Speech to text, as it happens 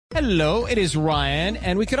Hello, it is Ryan,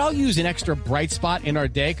 and we could all use an extra bright spot in our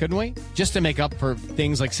day, couldn't we? Just to make up for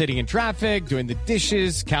things like sitting in traffic, doing the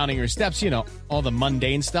dishes, counting your steps, all the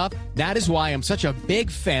mundane stuff. That is why I'm such a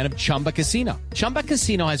big fan of Chumba Casino. Chumba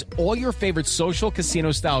Casino has all your favorite social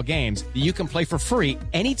casino-style games that you can play for free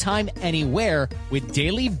anytime, anywhere with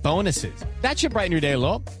daily bonuses. That should brighten your day a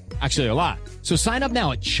little. Actually, a lot. So sign up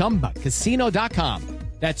now at ChumbaCasino.com.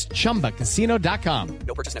 That's ChumbaCasino.com.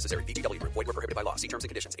 No purchase necessary. VGW Group. Void where prohibited by law. See terms and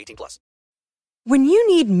conditions. 18+. When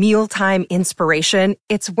you need mealtime inspiration,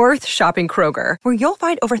 it's worth shopping Kroger, where you'll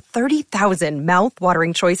find over 30,000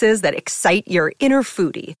 mouth-watering choices that excite your inner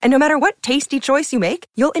foodie. And no matter what tasty choice you make,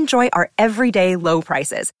 you'll enjoy our everyday low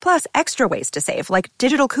prices, plus extra ways to save, like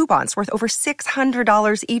digital coupons worth over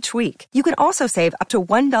 $600 each week. You can also save up to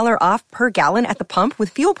 $1 off per gallon at the pump with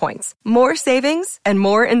fuel points. More savings and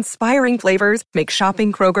more inspiring flavors make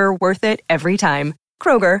shopping Kroger worth it every time.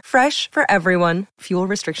 Kroger, fresh for everyone. Fuel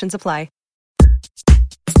restrictions apply.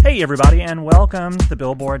 Hey, everybody, and welcome to the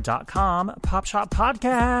Billboard.com Pop Shop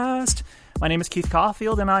Podcast. My name is Keith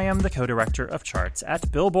Caulfield, and I am the co-director of charts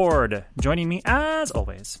at Billboard. Joining me, as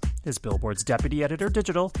always, is Billboard's deputy editor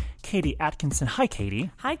digital, Katie Atkinson. Hi, Katie.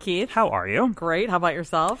 Hi, Keith. How are you? Great. How about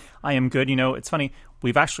yourself? I am good. It's funny.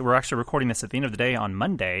 We're actually recording this at the end of the day on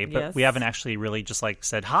Monday, but we haven't actually really just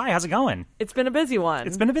said, hi, how's it going? It's been a busy one.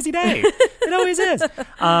 It's been a busy day. It always is.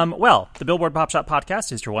 Well, the Billboard Pop Shop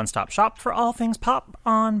Podcast is your one-stop shop for all things pop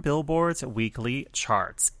on Billboard's weekly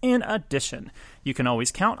charts. In addition, you can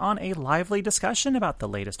always count on a lively discussion about the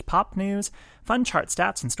latest pop news, fun chart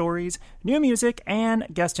stats and stories, new music, and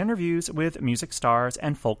guest interviews with music stars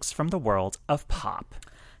and folks from the world of pop.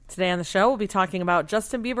 Today on the show, we'll be talking about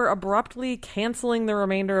Justin Bieber abruptly canceling the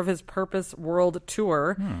remainder of his Purpose World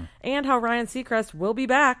Tour, and how Ryan Seacrest will be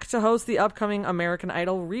back to host the upcoming American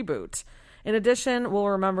Idol reboot. In addition, we'll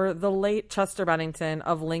remember the late Chester Bennington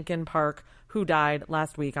of Linkin Park, who died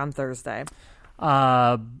last week on Thursday.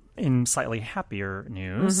 In slightly happier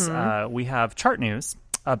news, we have chart news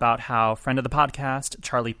about how friend of the podcast,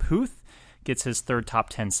 Charlie Puth, gets his third top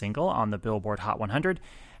 10 single on the Billboard Hot 100,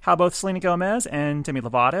 how both Selena Gomez and Demi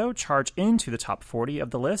Lovato charge into the top 40 of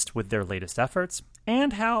the list with their latest efforts,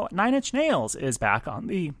 and how Nine Inch Nails is back on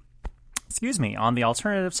the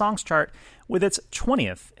alternative songs chart with its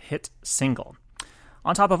 20th hit single.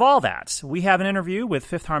 On top of all that, we have an interview with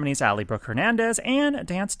Fifth Harmony's Ally Brooke Hernandez and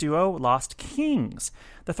dance duo Lost Kings.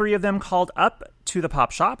 The three of them called up to the Pop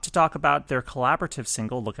Shop to talk about their collaborative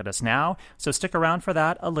single, Look at Us Now, so stick around for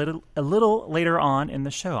that a little later on in the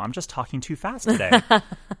show. I'm just talking too fast today.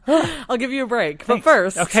 I'll give you a break. Thanks.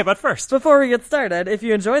 But first, before we get started, if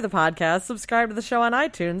you enjoy the podcast, subscribe to the show on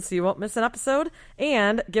iTunes so you won't miss an episode,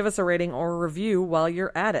 and give us a rating or a review while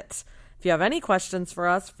you're at it. If you have any questions for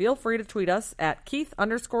us, feel free to tweet us at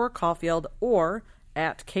Keith_Caulfield or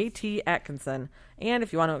at KT Atkinson. And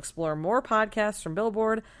if you want to explore more podcasts from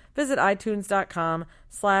Billboard, visit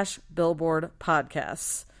itunes.com/Billboard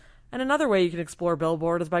Podcasts. And another way you can explore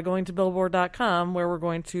Billboard is by going to Billboard.com, where we're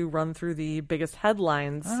going to run through the biggest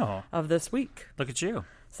headlines of this week. Look at you.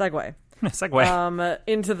 Segue.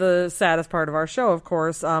 Into the saddest part of our show, of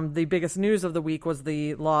course. The biggest news of the week was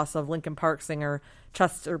the loss of Linkin Park singer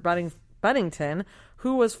Chester Bennington,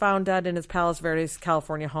 who was found dead in his Palos Verdes,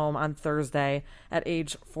 California home on Thursday at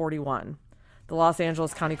age 41. The Los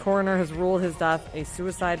Angeles County coroner has ruled his death a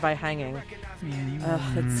suicide by hanging.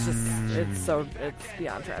 It's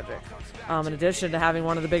beyond tragic. In addition to having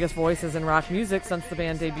one of the biggest voices in rock music since the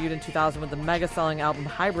band debuted in 2000 with the mega-selling album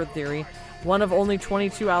Hybrid Theory, one of only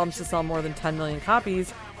 22 albums to sell more than 10 million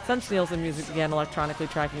copies since Nielsen Music began electronically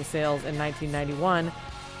tracking sales in 1991,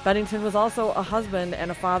 Bennington was also a husband and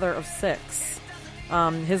a father of 6.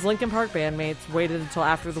 His Linkin Park bandmates waited until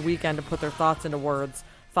after the weekend to put their thoughts into words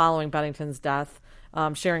following Bennington's death,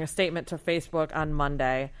 sharing a statement to Facebook on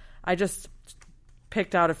Monday. I just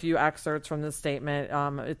picked out a few excerpts from this statement.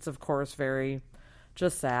 It's, of course, very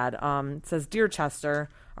just sad. It says, "Dear Chester,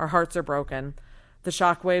 our hearts are broken. The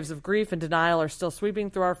shock waves of grief and denial are still sweeping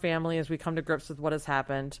through our family as we come to grips with what has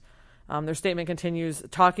happened." Their statement continues,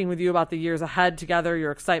 "Talking with you about the years ahead together,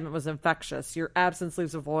 your excitement was infectious. Your absence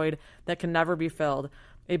leaves a void that can never be filled.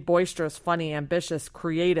 A boisterous, funny, ambitious,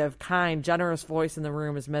 creative, kind, generous voice in the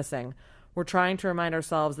room is missing. We're trying to remind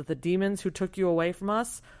ourselves that the demons who took you away from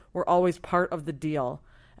us were always part of the deal.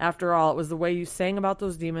 After all, it was the way you sang about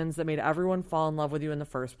those demons that made everyone fall in love with you in the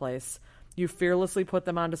first place. You fearlessly put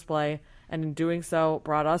them on display, and in doing so,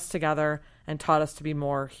 brought us together and taught us to be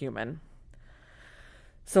more human."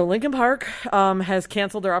 So Linkin Park has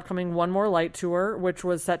canceled their upcoming One More Light tour, which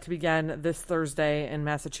was set to begin this Thursday in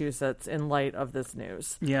Massachusetts in light of this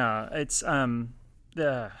news. Yeah, it's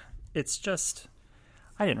just,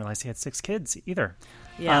 I didn't realize he had 6 kids either.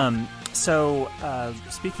 Yeah. So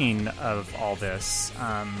speaking of all this,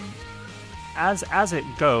 as it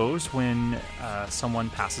goes, when someone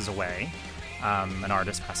passes away, an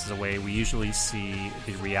artist passes away, we usually see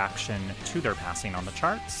the reaction to their passing on the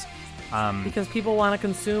charts. Because people want to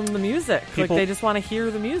consume the music. They just want to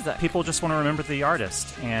hear the music. People just want to remember the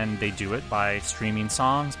artist, and they do it by streaming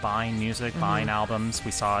songs, buying music, buying albums.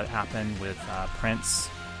 We saw it happen with Prince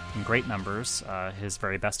in great numbers. His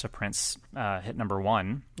very best of Prince hit number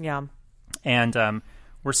 1. Yeah. And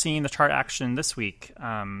we're seeing the chart action this week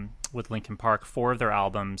with Linkin Park. 4 of their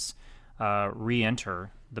albums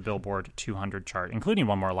re-enter the Billboard 200 chart, including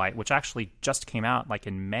One More Light, which actually just came out like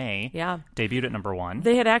in May. Yeah. Debuted at number 1.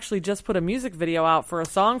 They had actually just put a music video out for a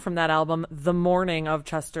song from that album the morning of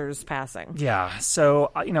Chester's passing. Yeah.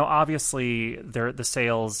 So, obviously the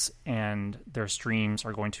sales and their streams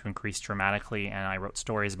are going to increase dramatically. And I wrote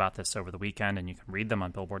stories about this over the weekend, and you can read them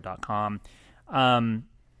on Billboard.com. Funny,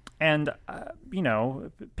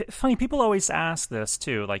 people always ask this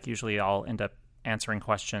too. Like, usually I'll end up answering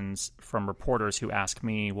questions from reporters who ask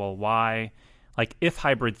me, well, why, like, if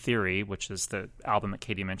Hybrid Theory, which is the album that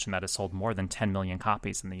Katie mentioned that has sold more than 10 million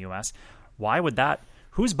copies in the U.S.,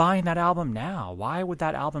 who's buying that album now? Why would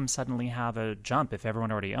that album suddenly have a jump if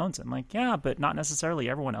everyone already owns it? I'm like, yeah, but not necessarily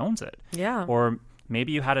everyone owns it. Yeah. Or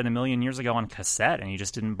maybe you had it a million years ago on cassette and you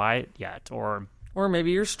just didn't buy it yet. Or maybe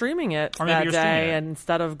you're streaming it that day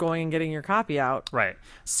instead of going and getting your copy out. Right.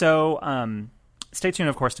 So, stay tuned,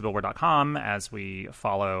 of course, to Billboard.com as we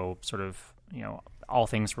follow sort of, all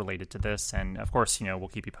things related to this. And, of course, we'll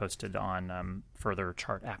keep you posted on further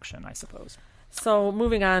chart action, I suppose. So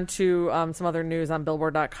moving on to some other news on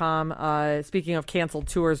Billboard.com. Speaking of canceled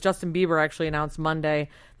tours, Justin Bieber actually announced Monday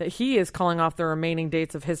that he is calling off the remaining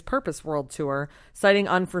dates of his Purpose World Tour, citing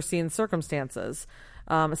unforeseen circumstances.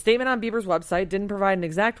 A statement on Bieber's website didn't provide an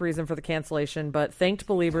exact reason for the cancellation, but thanked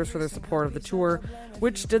believers for their support of the tour,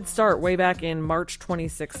 which did start way back in March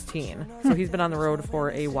 2016. So he's been on the road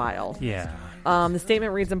for a while. Yeah. The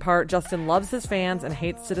statement reads in part, Justin loves his fans and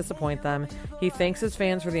hates to disappoint them. He thanks his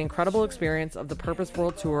fans for the incredible experience of the Purpose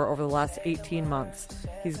World Tour over the last 18 months.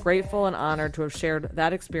 He's grateful and honored to have shared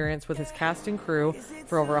that experience with his cast and crew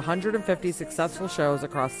for over 150 successful shows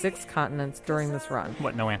across 6 continents during this run.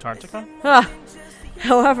 What, no Antarctica?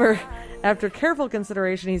 However, after careful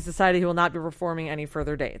consideration, he's decided he will not be performing any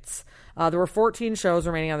further dates. There were 14 shows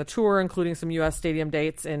remaining on the tour, including some U.S. stadium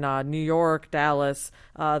dates in New York, Dallas,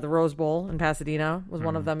 the Rose Bowl in Pasadena was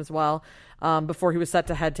one of them as well, before he was set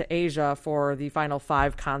to head to Asia for the final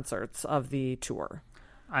 5 concerts of the tour.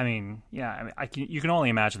 I mean, yeah, you can only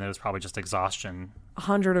imagine that it was probably just exhaustion.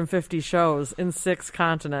 150 shows in 6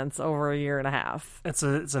 continents over a year and a half. It's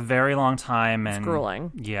a very long time, and it's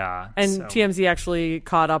grueling. Yeah, and TMZ actually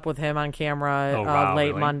caught up with him on camera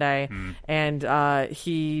late Monday, and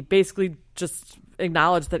he basically just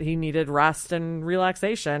acknowledged that he needed rest and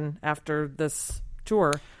relaxation after this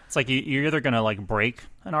tour. It's like you're either going to like break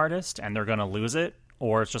an artist and they're going to lose it,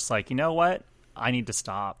 or it's just like, you know what, I need to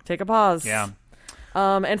stop. Take a pause. Yeah.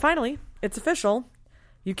 And finally, it's official.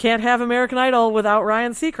 You can't have American Idol without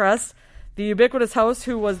Ryan Seacrest, the ubiquitous host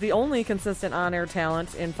who was the only consistent on-air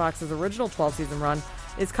talent in Fox's original 12-season run,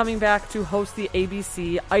 is coming back to host the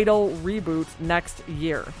ABC Idol reboot next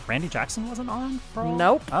year. Randy Jackson wasn't on for all?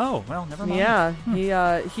 Nope. Oh, well, never mind.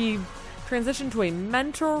 Yeah, he transitioned to a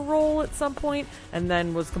mentor role at some point and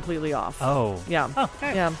then was completely off. Oh. Yeah. Oh,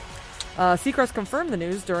 okay. Yeah. Seacrest confirmed the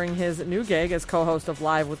news during his new gig as co-host of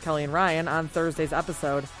Live with Kelly and Ryan on Thursday's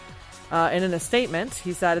episode. And in a statement,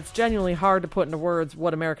 he said, "It's genuinely hard to put into words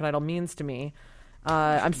what American Idol means to me.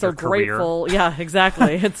 I'm so grateful." Yeah,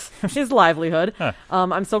 exactly. It's his livelihood.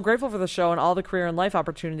 I'm so grateful for the show and all the career and life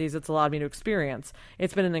opportunities it's allowed me to experience.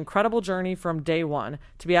 It's been an incredible journey from day one.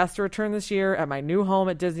 To be asked to return this year at my new home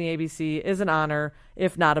at Disney ABC is an honor,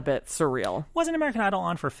 if not a bit surreal. Wasn't American Idol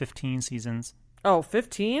on for 15 seasons? Oh,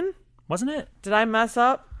 15? Wasn't it? Did I mess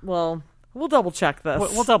up? Well, we'll double check this.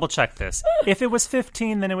 We'll double check this. If it was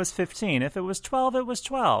 15, then it was 15. If it was 12, it was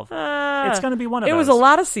 12. It's going to be one of those. It was a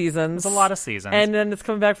lot of seasons. It was a lot of seasons. And then it's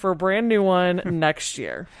coming back for a brand new one next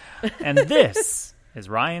year. And this is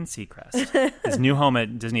Ryan Seacrest. His new home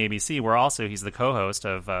at Disney ABC, where also he's the co-host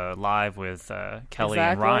of Live with Kelly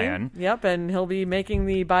and Ryan. Yep, and he'll be making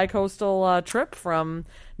the bi-coastal trip from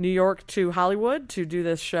New York to Hollywood to do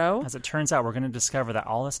this show. As it turns out, we're going to discover that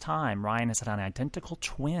all this time, Ryan has had an identical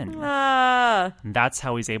twin. And that's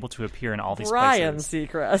how he's able to appear in all these Ryan places.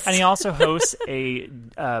 Seacrest. And he also hosts a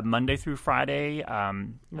Monday through Friday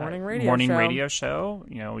morning radio show.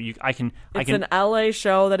 You know, it's an LA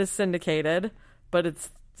show that is syndicated, but it's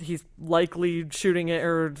he's likely shooting it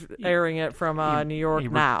or airing it from New York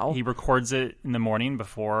now. He records it in the morning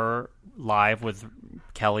before Live with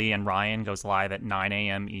Kelly and Ryan goes live at 9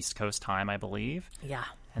 a.m. East Coast time, I believe. Yeah.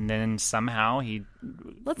 And then somehow he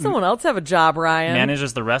let someone else have a job, Ryan.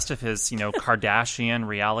 manages the rest of his, Kardashian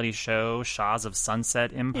reality show, Shahs of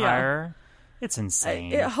Sunset Empire. It's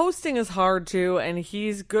insane. Hosting is hard, too, and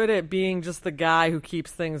he's good at being just the guy who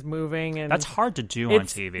keeps things moving. And that's hard to do on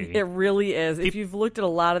TV. It really is. If you've looked at a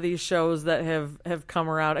lot of these shows that have come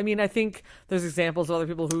around, I mean, I think there's examples of other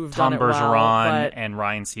people who've done it well. Tom Bergeron and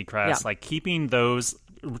Ryan Seacrest, like keeping those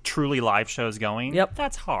truly live shows going,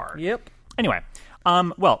 that's hard. Yep. Anyway,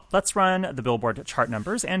 well, let's run the Billboard chart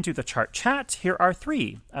numbers and do the chart chat. Here are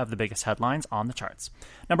 3 of the biggest headlines on the charts.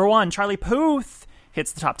 Number 1, Charlie Puth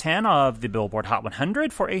hits the top 10 of the Billboard Hot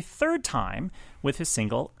 100 for a 3rd time with his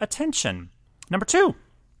single Attention. Number 2,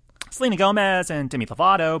 Selena Gomez and Demi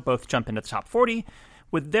Lovato both jump into the top 40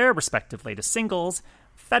 with their respective latest singles,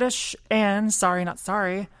 Fetish and Sorry Not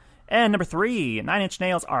Sorry. And number 3, 9 Inch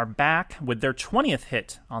Nails are back with their 20th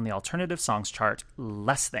hit on the alternative songs chart,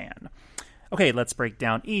 Less Than. Okay, let's break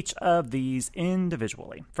down each of these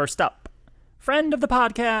individually. First up, friend of the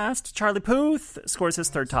podcast, Charlie Puth, scores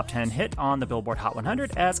his 3rd top 10 hit on the Billboard Hot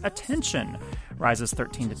 100 as Attention rises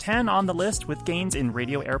 13 to 10 on the list with gains in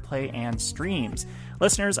radio airplay and streams.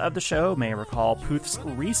 Listeners of the show may recall Puth's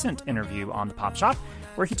recent interview on The Pop Shop,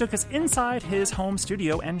 where he took us inside his home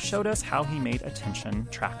studio and showed us how he made Attention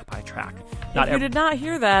track by track. If you did not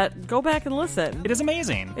hear that, go back and listen. It is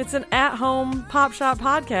amazing. It's an at-home Pop Shop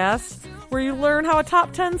podcast where you learn how a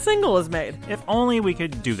top 10 single is made. If only we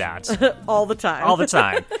could do that. All the time. All the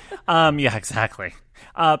time. Yeah, exactly.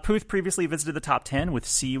 Puth previously visited the top 10 with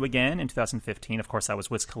See You Again in 2015. Of course, that was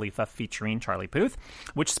Wiz Khalifa featuring Charlie Puth,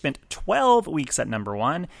 which spent 12 weeks at number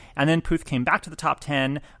 1. And then Puth came back to the top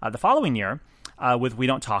 10 the following year with We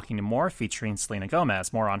Don't Talk Anymore featuring Selena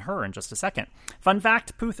Gomez. More on her in just a second. Fun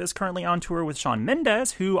fact, Puth is currently on tour with Shawn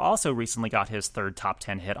Mendes, who also recently got his 3rd top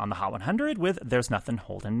 10 hit on the Hot 100 with There's Nothing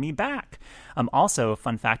Holding Me Back. Also, a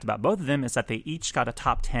fun fact about both of them is that they each got a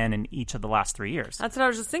top 10 in each of the last 3 years. That's what I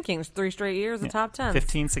was just thinking. 3 straight years of top 10.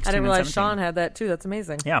 15, 16, I didn't realize and 17. Shawn had that, too. That's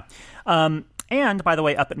amazing. Yeah. And, by the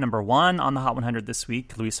way, up at number 1 on the Hot 100 this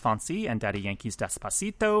week, Luis Fonsi and Daddy Yankee's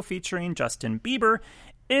Despacito featuring Justin Bieber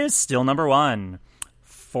is still number 1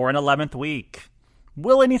 for an 11th week.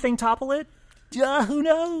 Will anything topple it? Who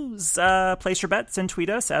knows? Place your bets and tweet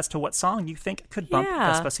us as to what song you think could bump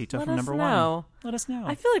Despacito from number 1. Let us know.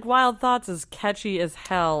 I feel like Wild Thoughts is catchy as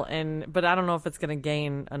hell, but I don't know if it's going to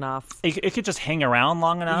gain enough. It could just hang around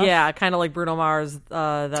long enough. Yeah, kind of like Bruno Mars.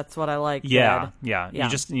 That's what I like. Yeah. You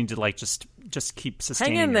just need to just keep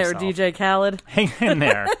sustaining Hang in there, yourself. DJ Khaled. Hang in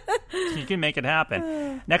there. You can make it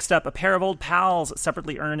happen. Next up, a pair of old pals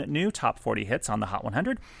separately earn new top 40 hits on the Hot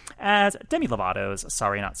 100 as Demi Lovato's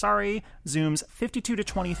Sorry Not Sorry zooms 52 to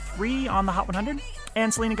 23 on the Hot 100,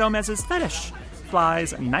 and Selena Gomez's Fetish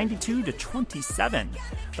flies 92 to 27.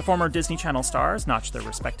 The former Disney Channel stars notched their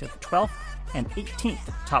respective 12th and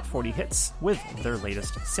 18th top 40 hits with their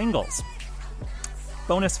latest singles.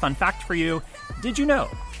 Bonus fun fact for you, did you know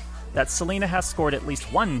that Selena has scored at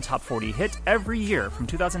least one top 40 hit every year from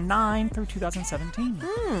 2009 through 2017?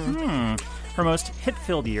 Her most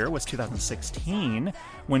hit-filled year was 2016,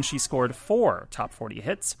 when she scored 4 top 40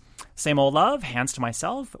 hits. Same Old Love, Hands to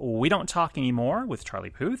Myself, We Don't Talk Anymore with Charlie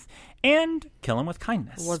Puth, and Kill 'Em With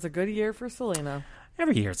Kindness. Was a good year for Selena.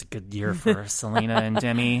 Every year is a good year for Selena and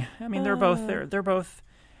Demi. I mean, they're both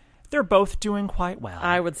doing quite well,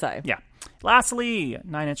 I would say. Yeah. Lastly,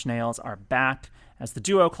 9 Inch Nails are back as the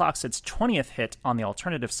duo clocks its 20th hit on the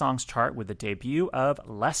alternative songs chart with the debut of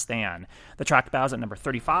Less Than. The track bows at number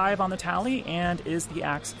 35 on the tally and is the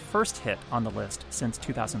act's first hit on the list since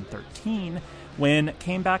 2013, when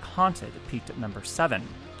Came Back Haunted peaked at number 7.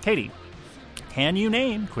 Katie, can you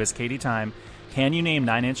name, quiz Katie time, can you name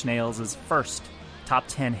 9 Inch Nails' first top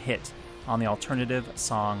 10 hit on the alternative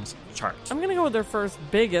songs chart? I'm going to go with their first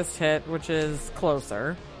biggest hit, which is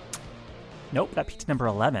Closer. Nope, that peaked at number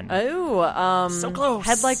 11. Oh, so close.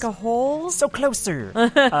 Head Like a Hole? So closer.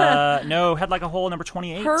 No, Head Like a Hole, number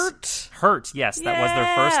 28. Hurt, yes. That was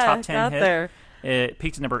their first top 10 hit. There. It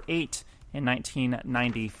peaked at number 8 in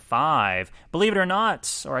 1995. Believe it or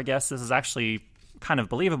not, or I guess this is actually kind of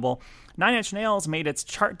believable, 9 Inch Nails made its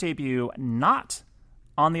chart debut not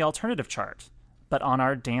on the alternative chart, but on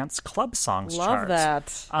our dance club songs chart. Love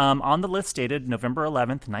that. On the list dated November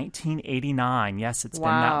 11th, 1989. Yes, it's been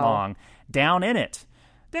that long. Down in It,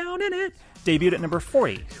 debuted at number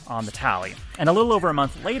 40 on the tally. And a little over a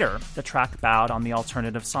month later, the track bowed on the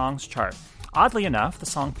alternative songs chart. Oddly enough, the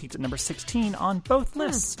song peaked at number 16 on both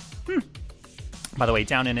lists. By the way,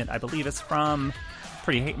 Down in It, I believe, is from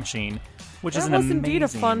Pretty Hate Machine, which is an amazing... That was indeed a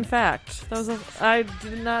fun fact. I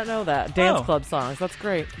did not know that. Dance club songs. That's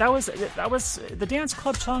great. That was the dance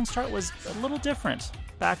club songs chart was a little different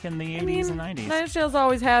back in the 80s and 90s. Nine Inch Nails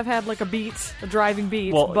always have had like a driving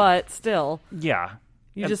beat, but still. Yeah.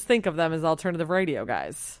 You just think of them as alternative radio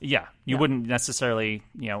guys. Yeah. You wouldn't necessarily,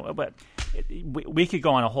 but we could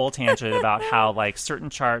go on a whole tangent about how like certain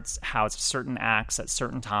charts, how it's certain acts at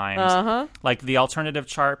certain times. Uh-huh. Like the alternative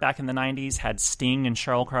chart back in the 90s had Sting and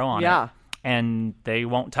Sheryl Crow on it. And they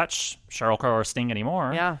won't touch Sheryl Crow or Sting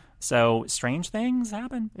anymore. Yeah. So strange things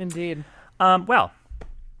happen. Indeed. Well,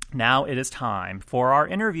 now it is time for our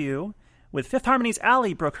interview with Fifth Harmony's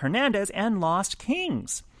Allie, Brooke Hernandez, and Lost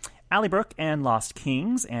Kings. Allie Brooke and Lost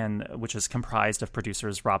Kings, which is comprised of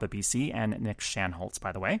producers Robba BC and Nick Shanholtz,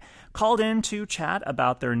 by the way, called in to chat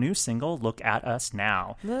about their new single, Look at Us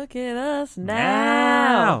Now. Look at us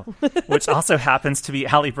now. Which also happens to be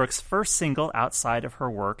Allie Brooke's first single outside of her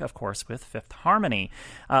work, of course, with Fifth Harmony.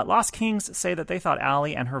 Lost Kings say that they thought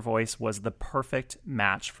Allie and her voice was the perfect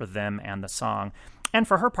match for them and the song. And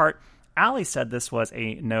for her part, Allie said this was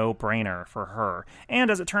a no-brainer for her.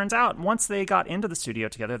 And as it turns out, once they got into the studio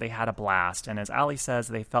together, they had a blast. And as Allie says,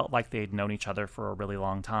 they felt like they'd known each other for a really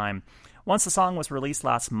long time. Once the song was released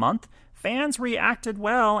last month, fans reacted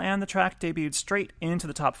well, and the track debuted straight into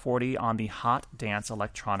the top 40 on the Hot Dance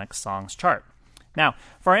Electronic Songs chart. Now,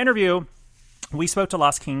 for our interview, we spoke to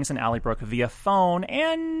Lost Kings and Allie Brooke via phone,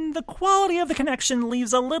 and the quality of the connection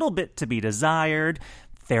leaves a little bit to be desired.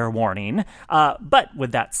 Fair warning. But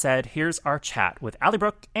with that said, here's our chat with Allie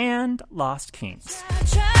Brooke and Lost Kings.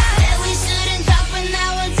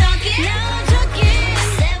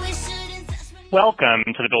 Welcome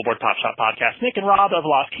to the Billboard Pop Shop Podcast. Nick and Rob of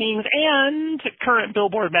Lost Kings and current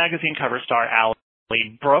Billboard magazine cover star Allie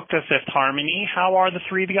Brooke of Fifth Harmony. How are the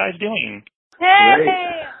three of you guys doing?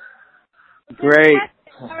 Hey! Great.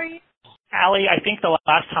 How are you? Allie, I think the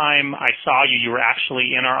last time I saw you, you were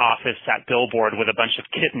actually in our office at Billboard with a bunch of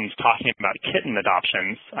kittens talking about kitten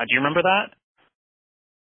adoptions. Do you remember that?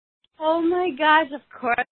 Oh my gosh, of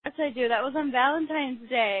course I do. That was on Valentine's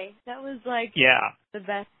Day. That was like the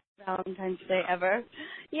best Valentine's Day ever.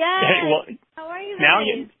 Yeah. Hey, well, how are you Now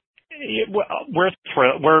guys? we're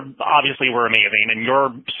thrilled. We're amazing, and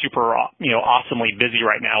you're super, awesomely busy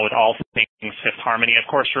right now with all things Fifth Harmony. Of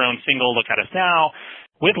course, your own single, Look at Us Now,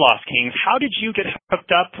 with Lost Kings. How did you get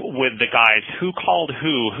hooked up with the guys? Who called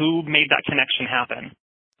who? Who made that connection happen?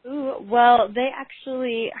 Ooh, well, they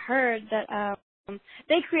actually heard that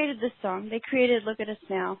they created this song. They created Look at Us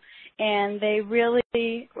Now, and they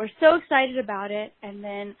really were so excited about it. And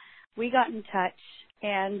then we got in touch,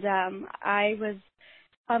 and I was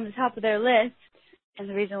on the top of their list. And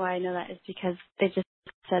the reason why I know that is because they just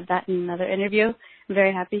said that in another interview. I'm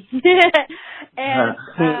very happy.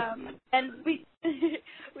 And we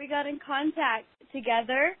we got in contact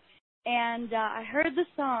together, and I heard the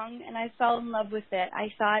song, and I fell in love with it.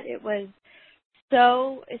 I thought it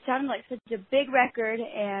sounded like such a big record,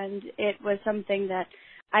 and it was something that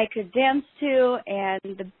I could dance to, and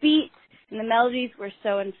the beats and the melodies were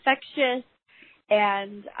so infectious,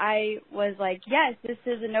 and I was like, yes, this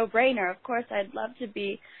is a no-brainer. Of course, I'd love to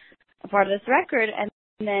be a part of this record. And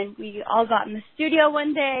then we all got in the studio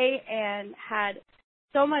one day and had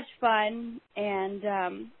so much fun, and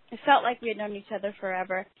it felt like we had known each other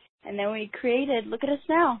forever. And then we created Look at Us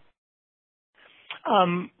Now.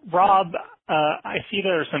 Rob, I see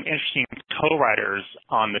there are some interesting co-writers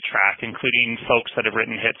on the track, including folks that have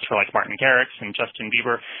written hits for like Martin Garrix and Justin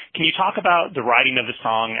Bieber. Can you talk about the writing of the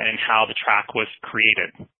song and how the track was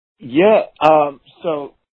created? Yeah.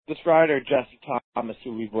 So this writer, Jessie Thomas,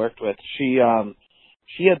 who we've worked with, she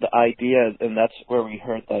had the idea, and that's where we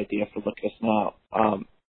heard the idea for Look at Us Now.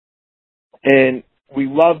 And we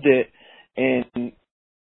loved it, and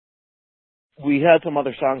we had some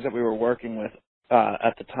other songs that we were working with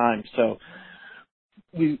at the time, so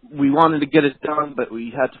we wanted to get it done, but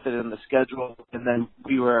we had to fit it in the schedule. And then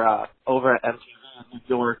we were over at MTV in New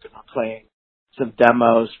York, and we're playing some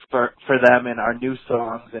demos for them and our new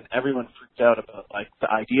songs, and everyone freaked out about like the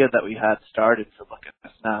idea that we had started for Look at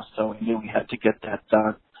Us Now. So we knew we had to get that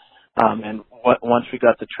done. And once we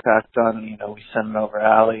got the track done, we sent it over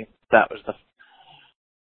Allie. That was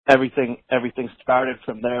everything started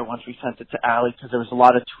from there once we sent it to Allie, because there was a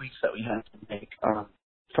lot of tweaks that we had to make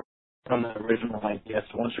from the original idea.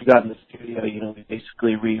 So once we got in the studio, we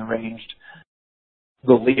basically rearranged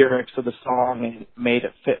the lyrics of the song and made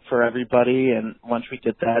it fit for everybody. And once we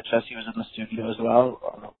did that, Jessie was in the studio as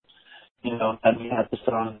well. And we had the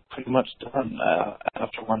song pretty much done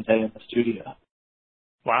after one day in the studio.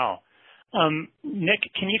 Wow. Nick,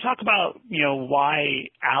 can you talk about, why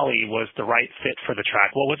Allie was the right fit for the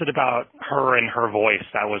track? What was it about her and her voice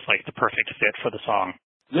that was like the perfect fit for the song?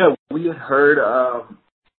 Yeah, we had heard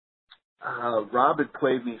Rob had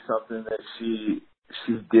played me something that she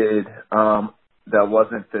did that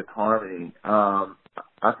wasn't Fifth Harmony.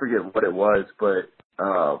 I forget what it was, but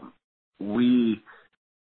we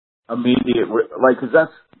immediately, like, because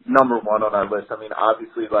that's number one on our list. I mean,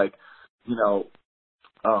 obviously, like,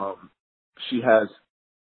 she has,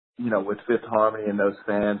 with Fifth Harmony and those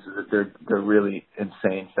fans, they're really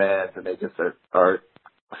insane fans, and they just are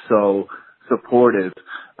so supportive.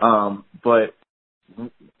 But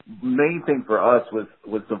main thing for us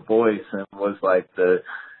was the voice, and was like the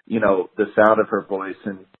sound of her voice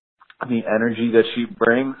and the energy that she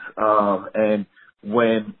brings. And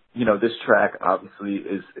when, this track obviously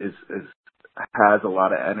is has a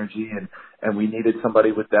lot of energy, and we needed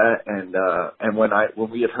somebody with that. And when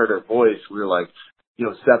we had heard her voice, we were like,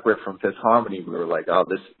 separate from Fifth Harmony, we were like, oh,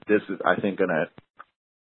 this is, I think, gonna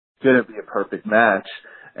be a perfect match.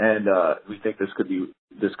 And, we think this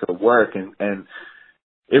could work. And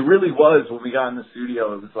it really was. When we got in the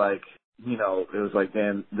studio, it was like,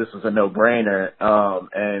 man, this was a no-brainer.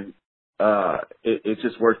 And it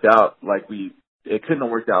just worked out like it couldn't have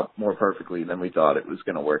worked out more perfectly than we thought it was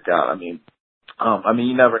going to work out. I mean,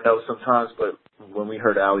 you never know sometimes, but when we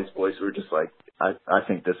heard Allie's voice, we were just like, I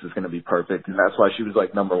think this is going to be perfect. And that's why she was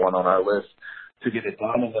like number one on our list to get it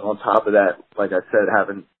done. And then on top of that, like I said,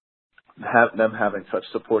 having such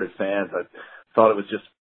supportive fans, I thought it was just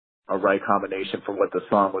a right combination for what the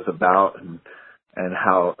song was about, and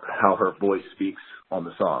how her voice speaks on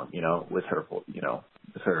the song, with her,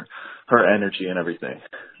 with her energy and everything.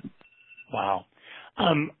 Wow.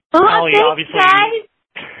 Allie, obviously.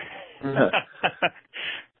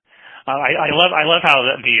 I love how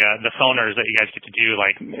the phoners that you guys get to do,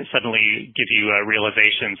 like, suddenly give you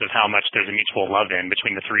realizations of how much there's a mutual love in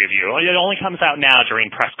between the three of you. It only comes out now during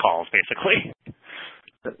press calls, basically.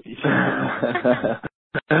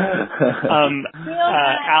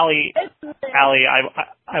 Allie,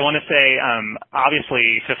 I want to say,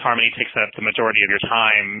 obviously, Fifth Harmony takes up the majority of your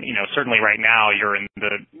time. Certainly right now you're in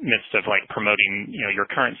the midst of like promoting, your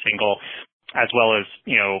current single, as well as,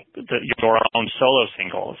 your own solo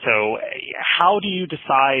single. So how do you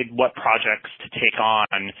decide what projects to take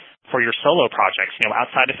on for your solo projects,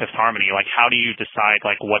 outside of Fifth Harmony? Like, how do you decide,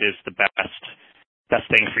 like, what is the best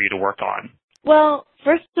thing for you to work on? Well,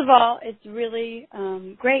 first of all, it's really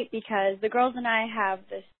great because the girls and I have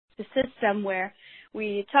the system where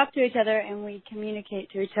we talk to each other and we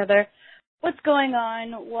communicate to each other what's going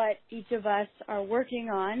on, what each of us are working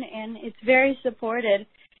on, and it's very supported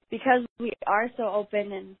because we are so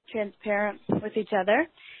open and transparent with each other.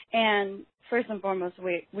 And first and foremost,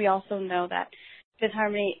 we also know that Fifth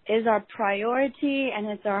Harmony is our priority and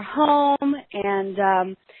it's our home,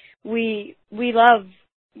 and we love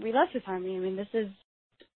Fifth Harmony. I mean, this is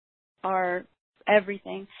our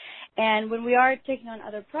everything. And when we are taking on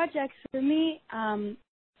other projects, for me,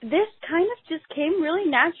 this kind of just came really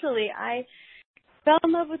naturally. I fell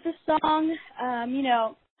in love with the song,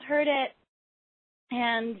 heard it,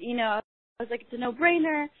 and, I was like, it's a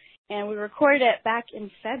no-brainer. And we recorded it back in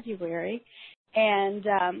February, and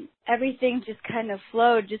everything just kind of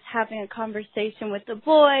flowed, just having a conversation with the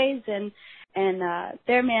boys and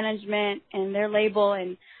their management and their label,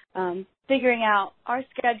 and figuring out our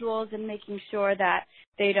schedules and making sure that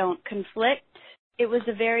they don't conflict. It was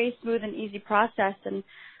a very smooth and easy process. And,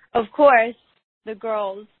 of course, the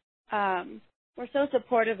girls were so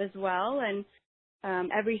supportive as well, and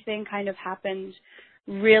everything kind of happened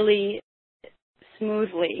really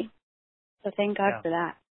smoothly. So thank God for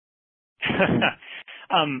that.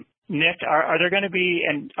 Nick, are there going to be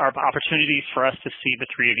opportunities for us to see the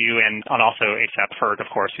three of you, and also A$AP Ferg, of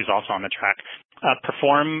course, who's also on the track,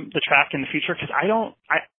 perform the track in the future? Because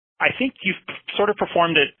I think you've sort of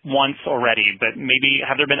performed it once already, but maybe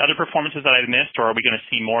have there been other performances that I've missed, or are we going to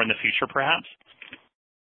see more in the future, perhaps?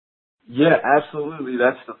 Yeah, absolutely.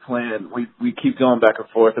 That's the plan. We keep going back and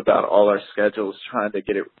forth about all our schedules, trying to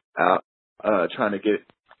get it out, trying to get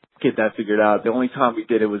that figured out. The only time we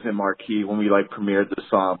did it was in Marquee when we premiered the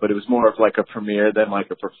song, but it was more of like a premiere than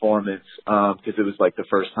like a performance, because it was like the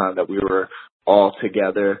first time that we were all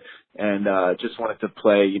together, and just wanted to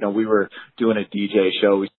play. We were doing a DJ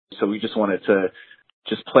show, so we just wanted to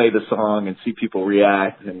just play the song and see people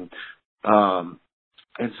react, and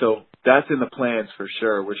so that's in the plans for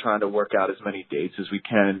sure. We're trying to work out as many dates as we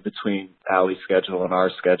can between Allie's schedule and our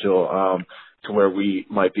schedule, to where we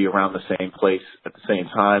might be around the same place at the same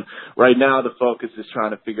time. Right now, the focus is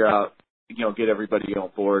trying to figure out, get everybody on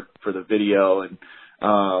board for the video, and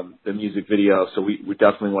the music video. So we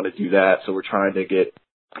definitely want to do that. So we're trying to get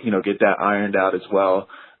that ironed out as well.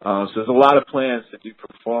 So there's a lot of plans to do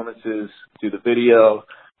performances, do the video.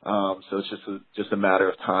 So it's just a matter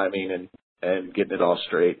of timing and getting it all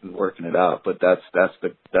straight and working it out. But that's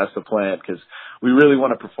the plan, because we really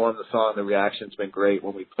want to perform the song. The reaction's been great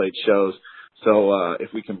when we played shows. So if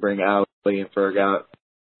we can bring Allie and Ferg out,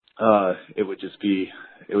 it would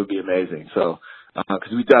be amazing. So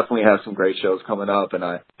because we definitely have some great shows coming up, and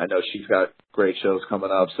I know she's got great shows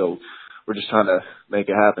coming up. So we're just trying to make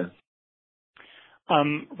it happen.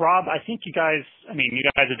 Rob, I think you guys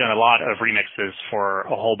have done a lot of remixes for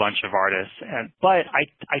a whole bunch of artists, but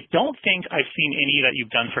I don't think I've seen any that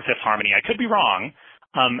you've done for Fifth Harmony. I could be wrong.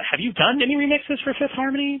 Have you done any remixes for Fifth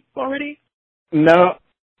Harmony already? No,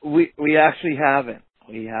 we actually haven't.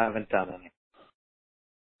 We haven't done any.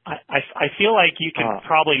 I feel like you can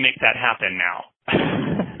probably make that happen now.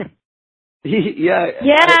 Yeah.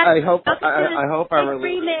 I hope our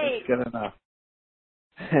release is good enough.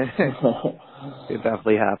 It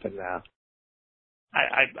definitely happened now.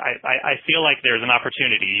 I feel like there's an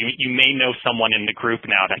opportunity. You may know someone in the group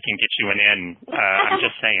now that can get you an in. I'm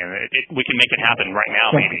just saying, we can make it happen right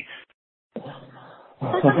now, maybe.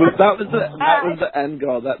 That was the end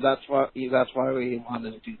goal. That's why we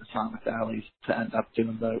wanted to do the song with Allie, to end up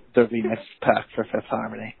doing the remix pack for Fifth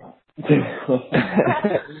Harmony.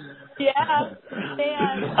 Yeah,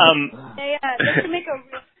 they can make a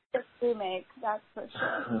really good remake. That's for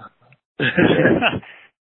sure.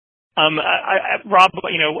 Rob,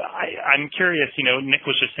 I'm curious. Nick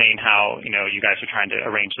was just saying how you guys are trying to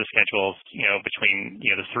arrange the schedules, between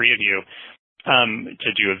the three of you. To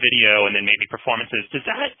do a video and then maybe performances. Does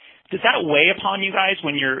that weigh upon you guys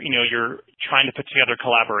when you're trying to put together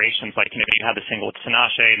collaborations? Like, you have the single with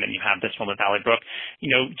Tinashe and then you have this one with Allie Brooke.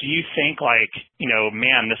 Do you think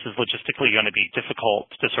man, this is logistically going to be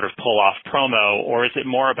difficult to sort of pull off promo, or is it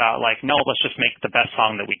more about like, no, let's just make the best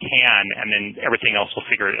song that we can and then everything else will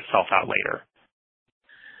figure itself out later?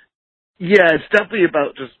 Yeah, it's definitely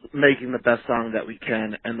about just making the best song that we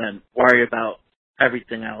can and then worry about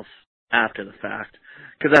everything else after the fact.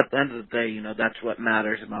 Because at the end of the day, that's what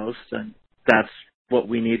matters most, and that's what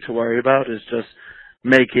we need to worry about, is just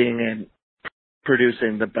making and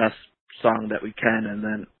producing the best song that we can. And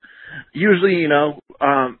then usually,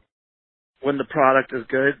 when the product is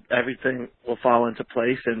good, everything will fall into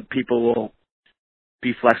place and people will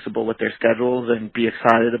be flexible with their schedules and be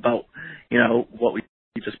excited about, what we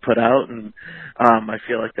just put out. And I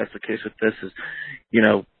feel like that's the case with this is,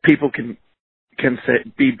 people can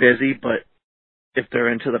be busy, but if they're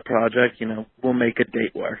into the project, we'll make a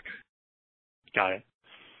date work. Got it.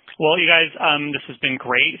 Well, you guys, this has been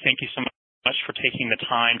great. Thank you so much for taking the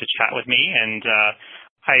time to chat with me, and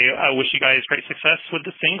I wish you guys great success with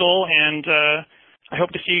the single, and I hope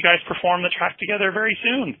to see you guys perform the track together very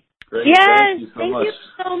soon. Great. Yes, thank you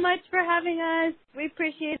so much for having us. We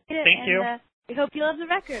appreciate it. Thank you. We hope you love the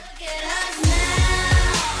record.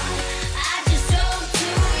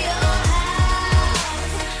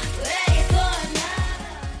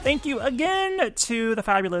 Thank you again to the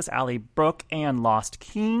fabulous Allie Brooke and Lost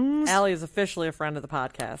Kings. Allie is officially a friend of the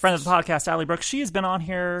podcast. Friend of the podcast, Allie Brooke. She has been on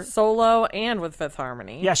here solo and with Fifth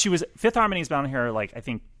Harmony. Yeah, Fifth Harmony's been on here I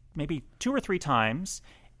think maybe 2 or 3 times.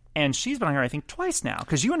 And she's been on here, I think, twice now,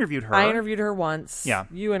 because you interviewed her. I interviewed her once. Yeah.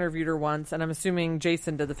 You interviewed her once, and I'm assuming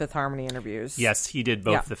Jason did the Fifth Harmony interviews. Yes, he did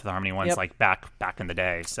both the Fifth Harmony ones, back in the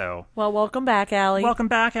day. So, well, welcome back, Allie. Welcome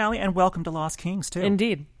back, Allie, and welcome to Lost Kings, too.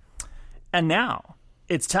 Indeed. And now,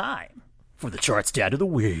 it's time for the chart stat of the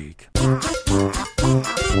week.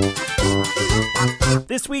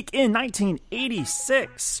 This week in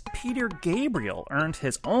 1986, Peter Gabriel earned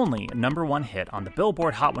his only #1 hit on the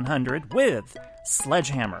Billboard Hot 100 with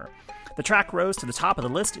Sledgehammer. The track rose to the top of the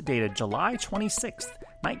list dated July 26,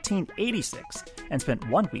 1986, and spent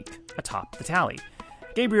 1 week atop the tally.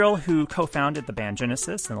 Gabriel, who co-founded the band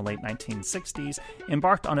Genesis in the late 1960s,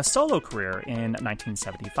 embarked on a solo career in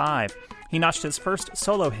 1975. He notched his first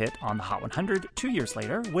solo hit on the Hot 100 2 years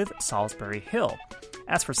later with Salisbury Hill.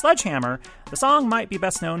 As for Sledgehammer, the song might be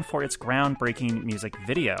best known for its groundbreaking music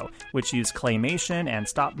video, which used claymation and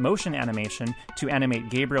stop-motion animation to animate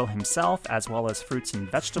Gabriel himself, as well as fruits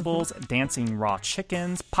and vegetables, dancing raw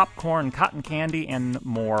chickens, popcorn, cotton candy, and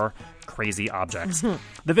more crazy objects.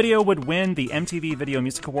 The video would win the MTV Video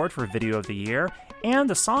Music Award for Video of the Year, and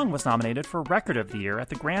the song was nominated for Record of the Year at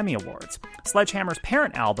the Grammy Awards. Sledgehammer's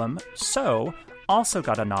parent album, So, also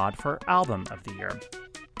got a nod for Album of the Year.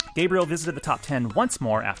 Gabriel visited the top 10 once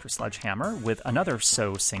more after Sledgehammer with another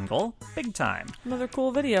So single, Big Time. Another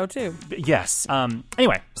cool video, too. Yes.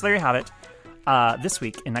 Anyway, so there you have it. This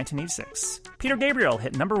week in 1986, Peter Gabriel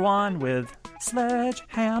hit number 1 with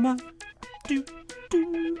Sledgehammer. Do,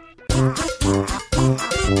 do.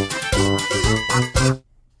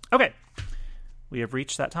 Okay, we have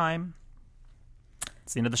reached that time.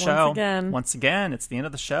 It's the end of the show. Once again, it's the end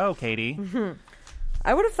of the show, Katie. Mm-hmm.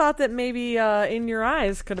 I would have thought that maybe In Your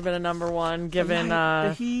Eyes could have been a number 1, given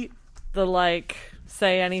the heat, the like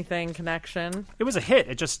Say Anything connection. It was a hit.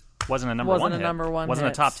 It just wasn't a number 1 hit. Wasn't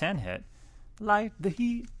a top 10 hit. Light the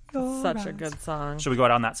heat. Such a good song. Should we go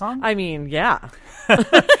out on that song? I mean, yeah.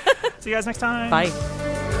 See you guys next time. Bye.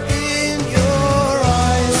 In your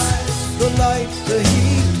eyes, the light, the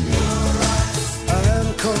heat. I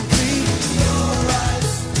am complete.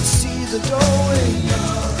 See the doorway.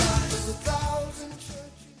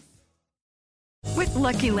 With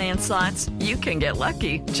Lucky Land Slots, you can get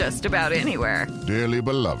lucky just about anywhere. Dearly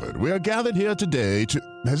beloved, we are gathered here today to...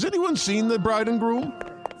 Has anyone seen the bride and groom?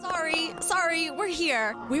 Sorry, we're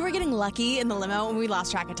here. We were getting lucky in the limo and we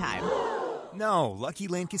lost track of time. No, Lucky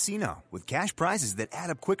Land Casino, with cash prizes that add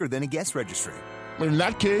up quicker than a guest registry. In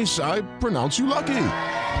that case, I pronounce you lucky.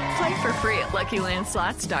 Play for free at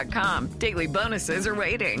LuckyLandSlots.com. Daily bonuses are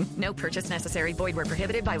waiting. No purchase necessary. Void where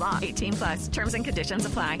prohibited by law. 18+. Terms and conditions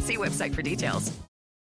apply. See website for details.